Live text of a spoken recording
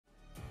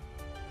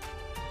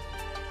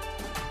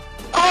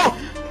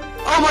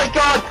Oh my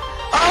god!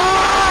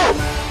 Oh!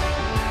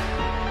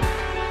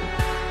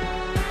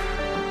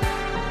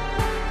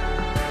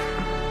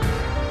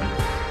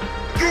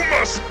 You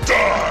must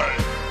die!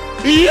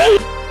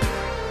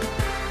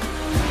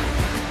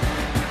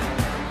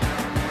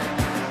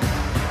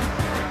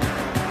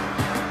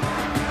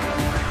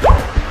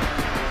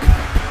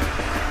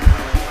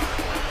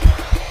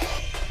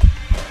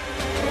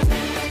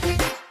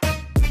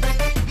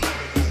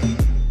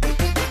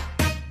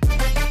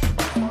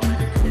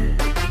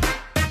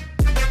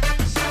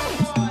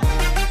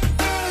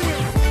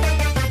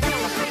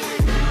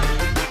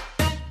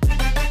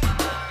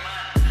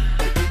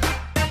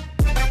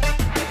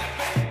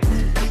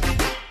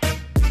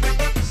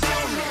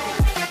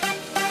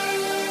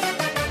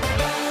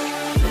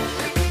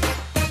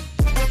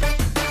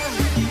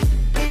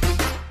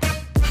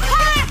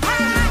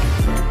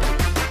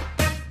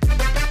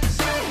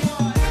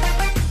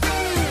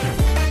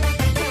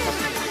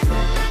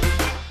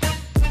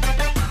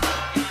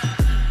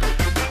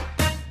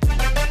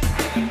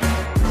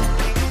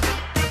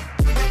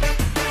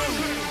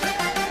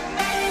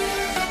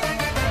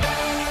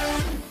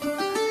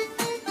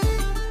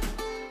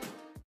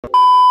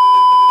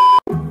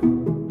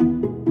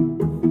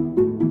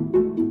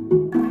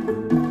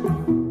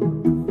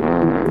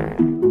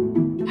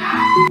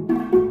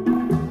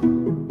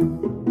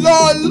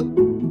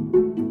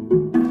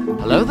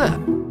 Hello there.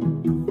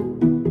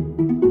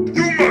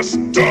 You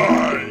must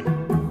die!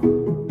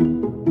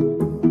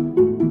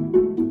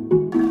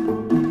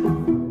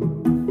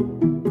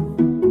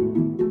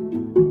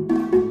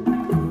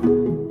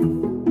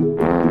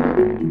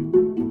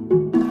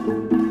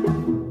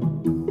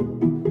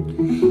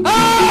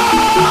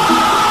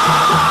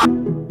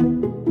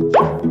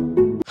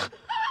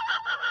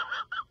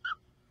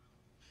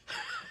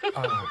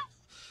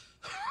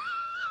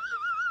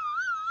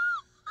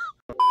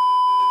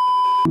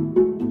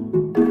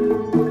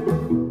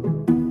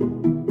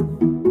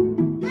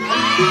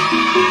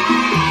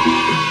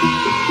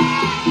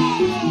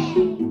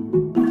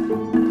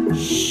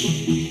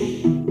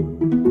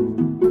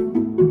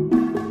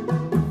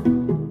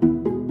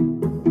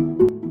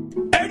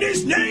 And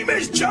his name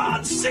is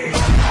John C.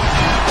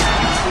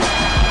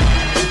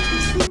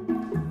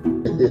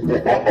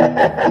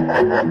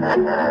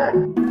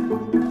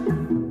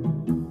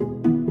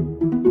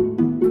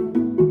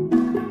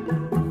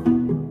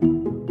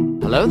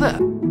 Hello there.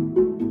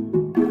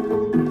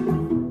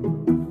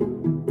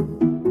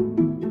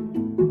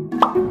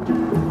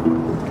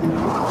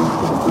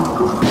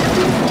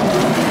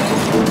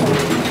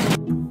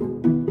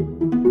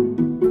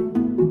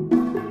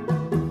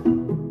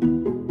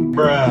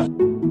 Bruh.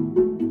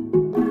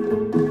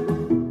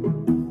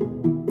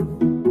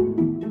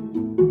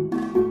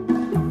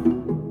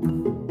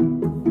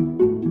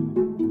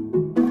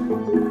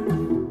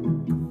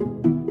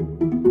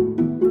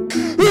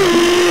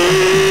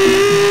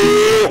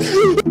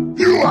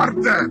 You are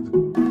dead!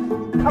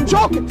 I'm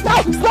joking!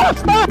 Stop! Stop!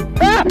 Stop!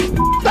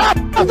 Stop!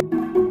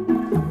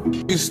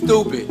 You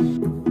stupid.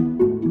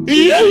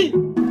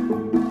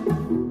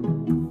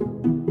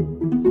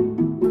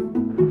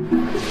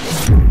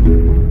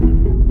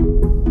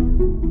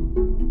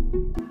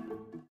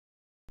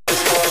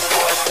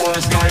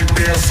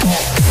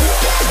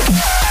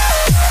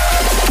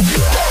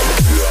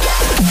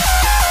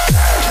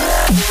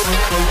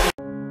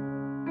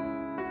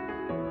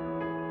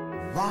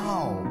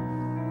 Wow!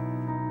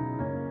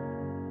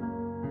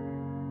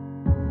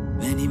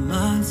 Many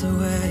miles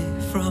away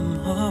from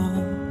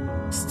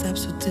home,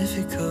 steps were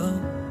difficult,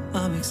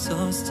 I'm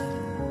exhausted,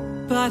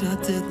 but I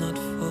did not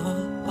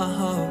fall. I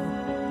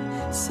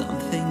hope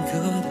something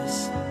good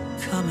is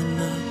coming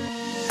up.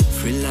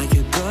 Free like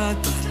a bird,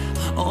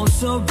 but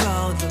also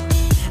bound,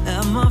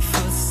 and my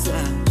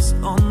footsteps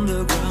on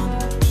the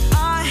ground.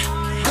 I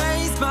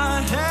raise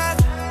my head,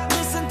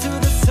 listen to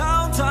the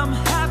sound, I'm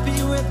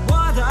happy with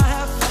what I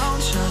have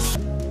found. Just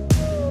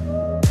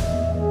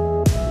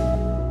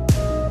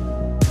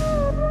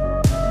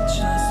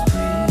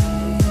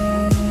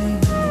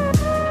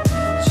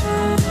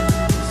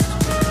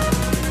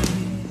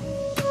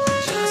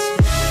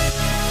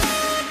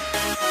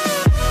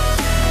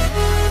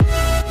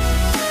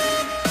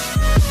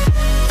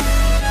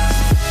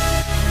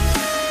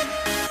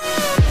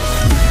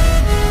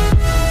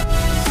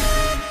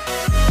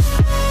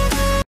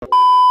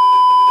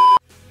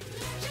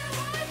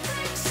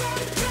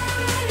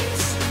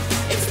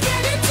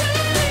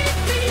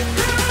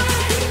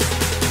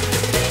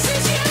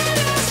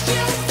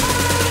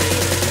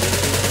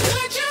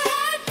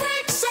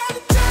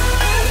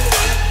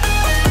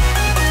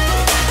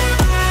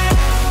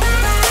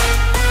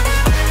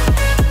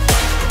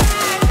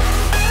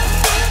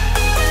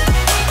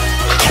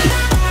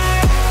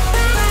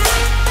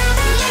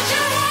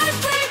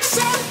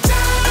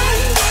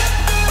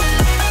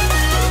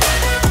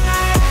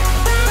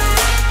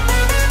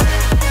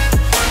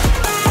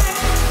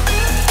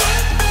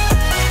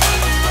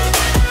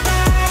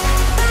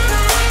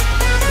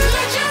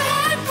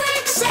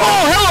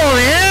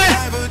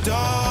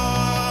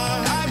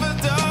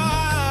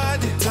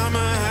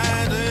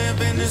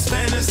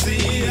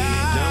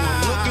fantasy.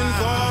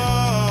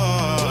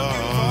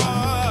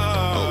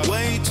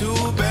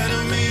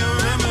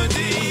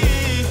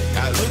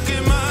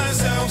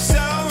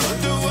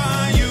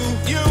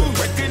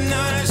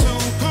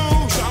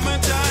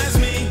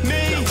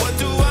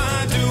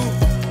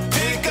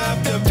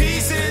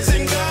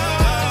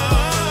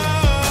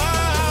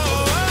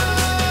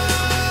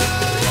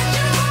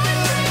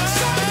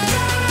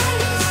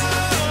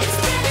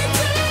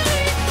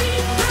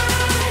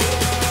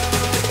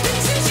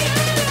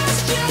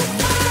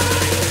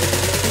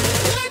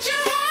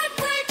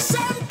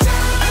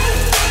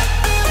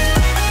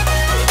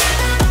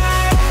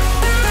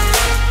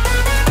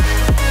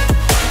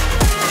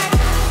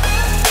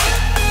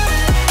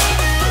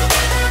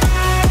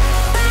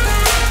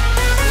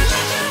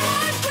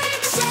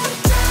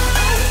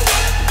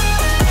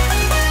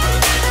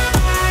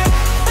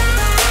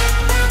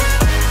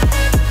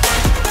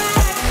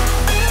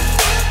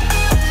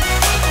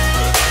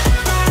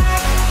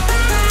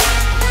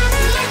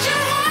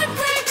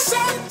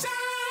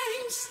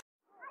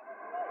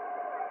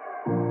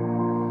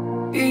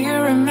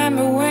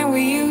 remember when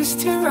we used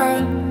to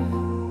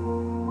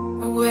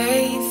run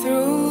away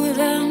through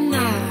the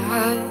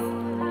night.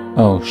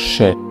 Oh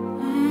shit.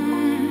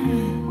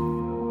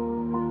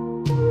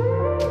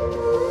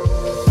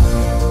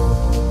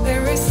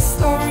 There is a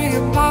story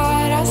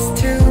about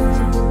us two,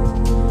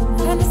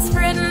 and it's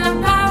written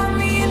about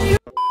me and you.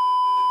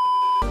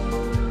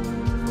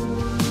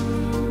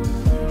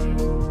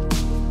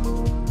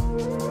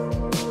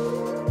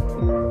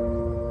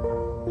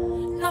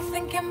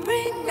 Nothing can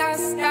bring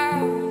us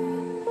down,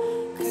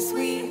 'cause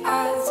we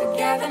are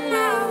together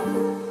now.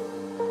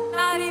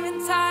 Not even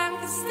time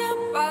can stop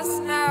us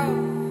now,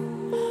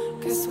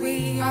 'cause we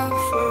are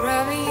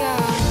forever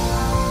young.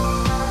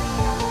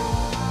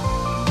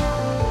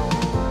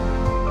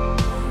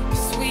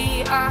 'Cause we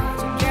are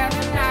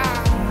together now.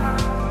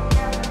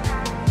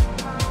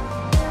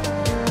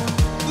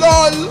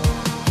 LOL!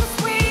 'Cause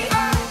we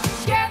are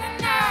together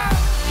now.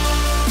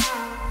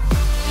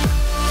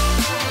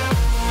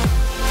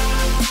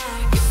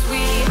 'Cause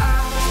we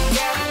are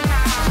together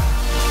now.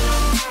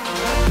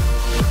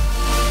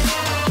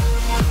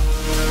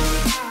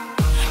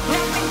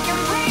 Nothing can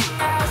bring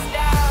us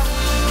down.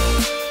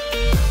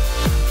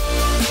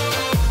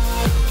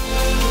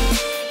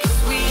 'Cause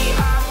we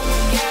are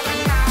together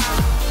now.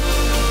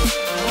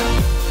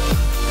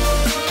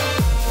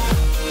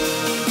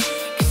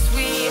 'Cause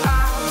we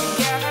are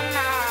together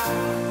now.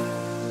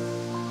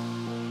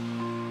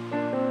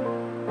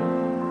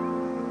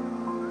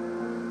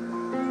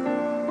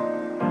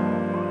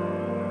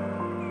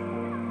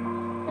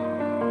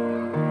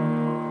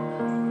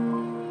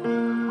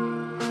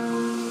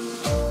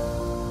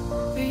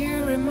 Do you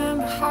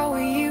remember how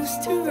we used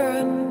to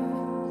run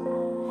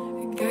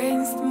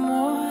against the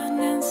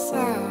morning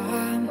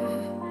sun?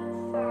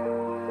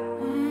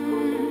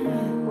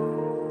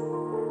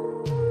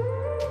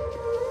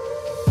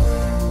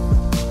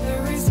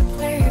 There is a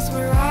place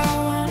where I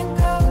wanna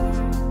go,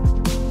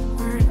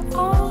 where it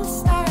all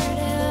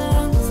started a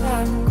long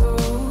time ago.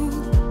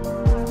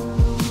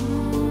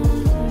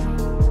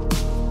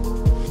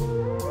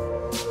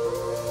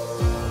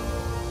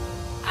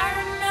 I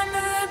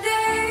remember the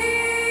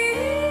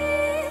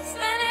days,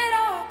 and it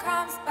all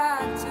comes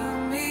back to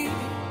me.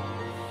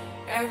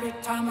 Every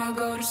time I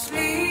go to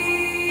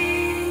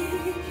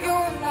sleep,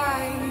 you're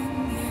lying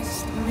next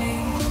to me.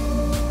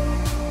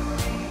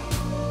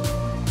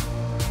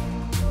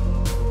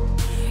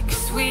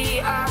 'Cause we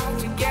are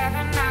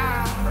together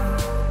now.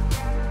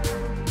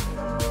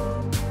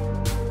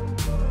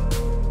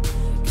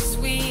 'Cause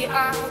we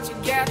are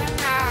together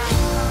now.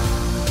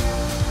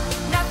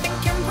 Nothing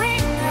can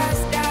bring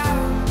us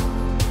down.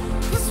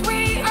 'Cause we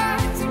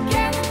are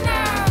together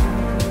now.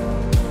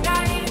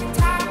 Not even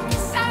time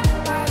can stop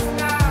us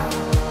now.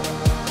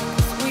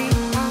 'Cause we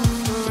are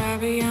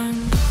forever young.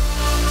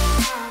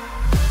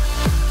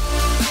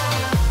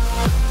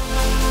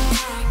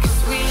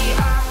 'Cause we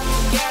are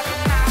together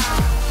now.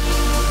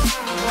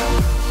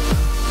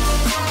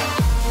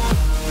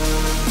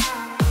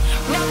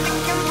 Nothing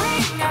can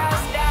bring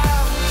us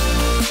down.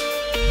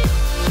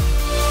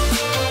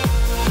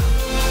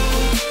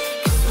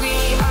 'Cause we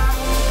are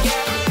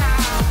together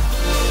now.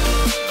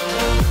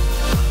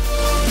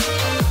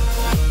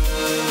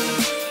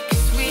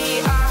 'Cause we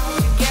are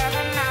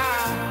together now.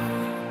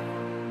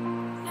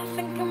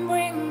 Nothing can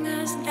bring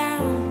us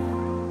down.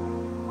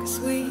 'Cause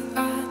we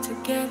are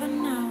together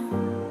now.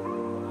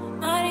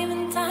 Not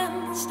even time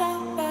can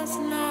stop us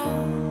now.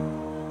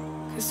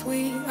 'Cause we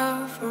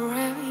are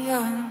forever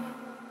young.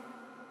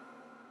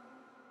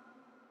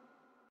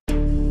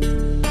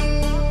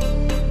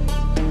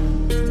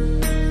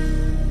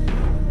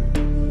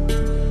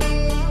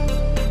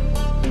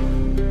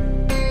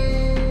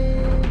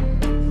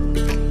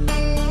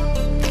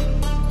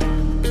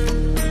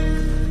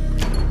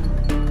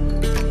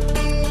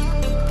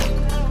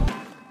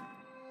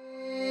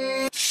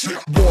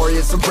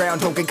 Warriors around,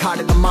 don't get caught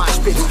in the mosh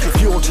pit.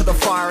 Fuel to the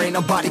fire, ain't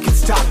nobody can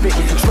stop it.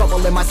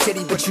 Trouble in my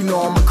city, but you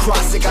know I'm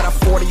across it. Got a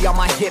 40 on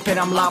my hip and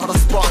I'm liable to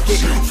spark it.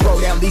 Throw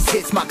down these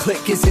hits, my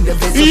click is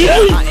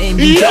indivisible. I aim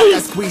you down, I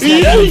squeeze, now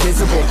you're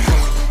invisible.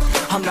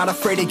 I'm not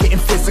afraid of getting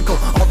physical.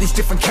 All these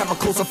different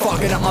chemicals are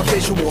fogging up my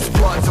visuals.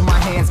 Bloods on my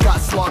hands, got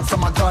slugs on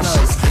my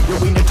gunners. Yo,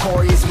 we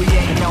notorious, we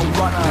ain't no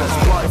runners.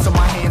 Bloods on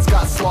my hands,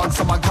 got slugs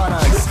on my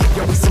gunners.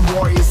 Yo, we some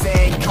warriors, they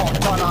ain't called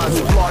gunners.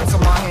 Bloods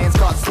on my hands,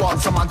 got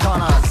slugs on my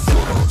gunners.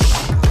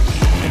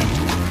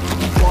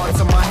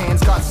 Bloods on my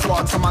hands, got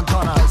slugs on my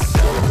gunners.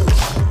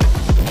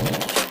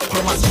 Put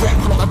on my strap,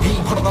 put on the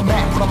beat, put on the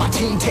map, put on my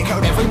team. Take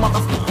out every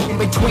motherfucker in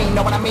between,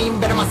 know what I mean?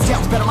 Better my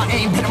stealth, better my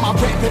aim, better my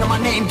rep, better my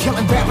name.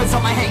 Killing rappers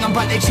on my hang, I'm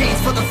by their chains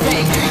for the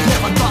fame.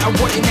 Never thought I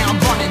would it, now I'm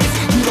running this.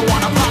 You don't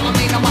wanna follow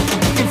me, now I'm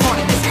in front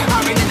of this. I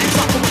ran in the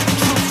jungle with the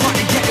troops, trying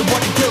to get it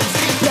what it does.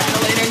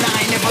 Battling and I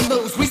ain't never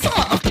lose, we some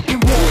motherfucking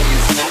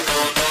warriors.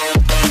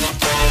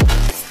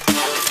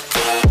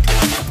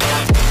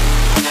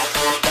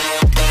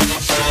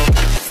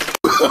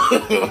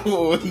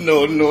 Oh,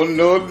 no, no,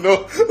 no, no.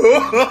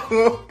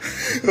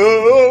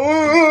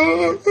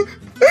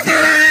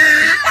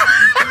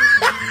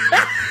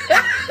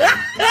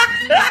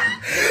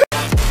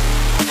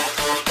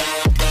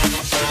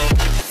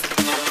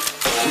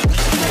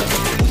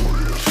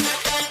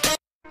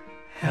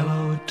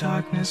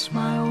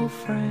 my old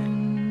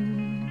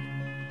friend.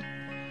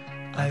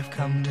 I've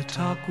come to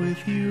talk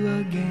with you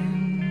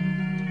again.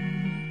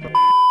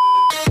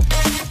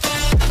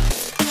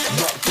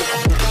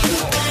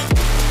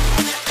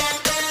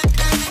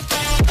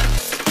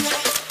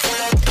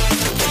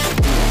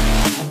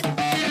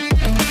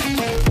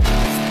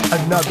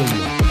 Another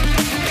one.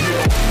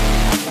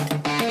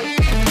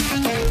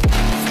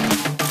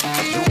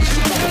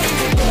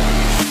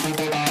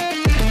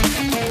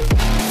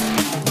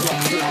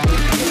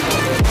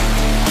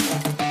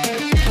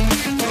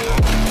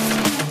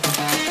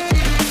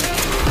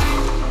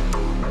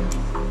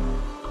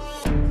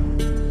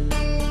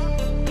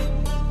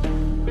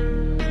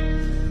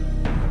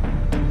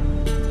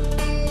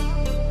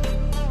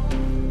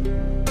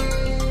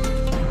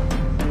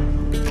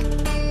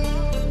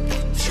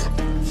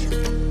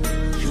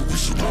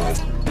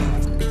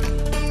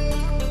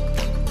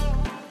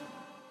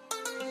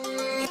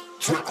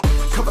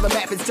 Cover the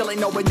map and still ain't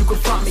know where you can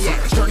find me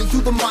at. Journey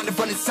through the mind of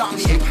an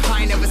insomniac.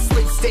 I ain't never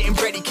sleep, staying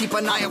ready, keep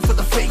an eye out for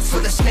the fakes. For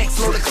the snakes,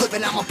 load a clip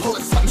and I'ma pull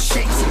it, something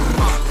shakes.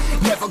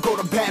 Never go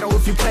to battle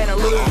if you plan to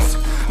lose.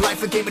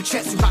 Life a game of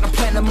chess, you gotta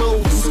plan the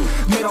moves.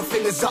 Middle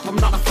fingers up, I'm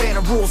not a fan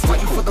of rules.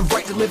 Fighting for the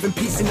right to live in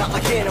peace and not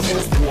like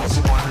animals. Bloods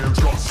in my hands,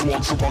 got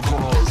slugs in my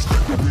gunners.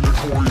 You'll be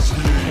notorious,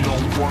 we ain't no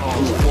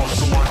runners.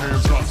 Bloods in my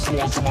hands, got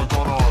slugs in my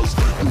gunners.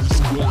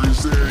 These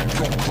warriors, they ain't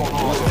no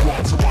gunners.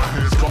 Bloods in my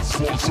hands, got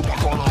slugs in my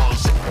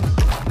gunners.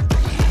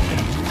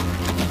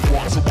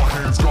 Bloods in my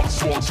hands, got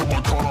slugs in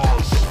my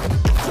gunners.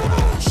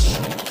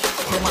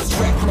 Put on my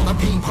strap, put on the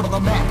beam, put on the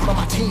map, put on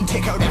my team.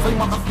 Take out every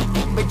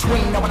motherfucker in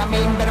between. Know what I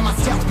mean? Better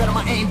myself, better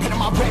my aim, better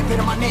my rap,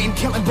 better my name.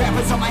 Killing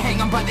rappers on my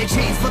hang, I'm by their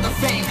chains for the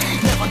fame.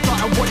 Never thought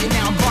I would it,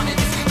 now I'm running.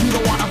 You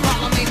don't wanna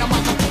follow me, no, my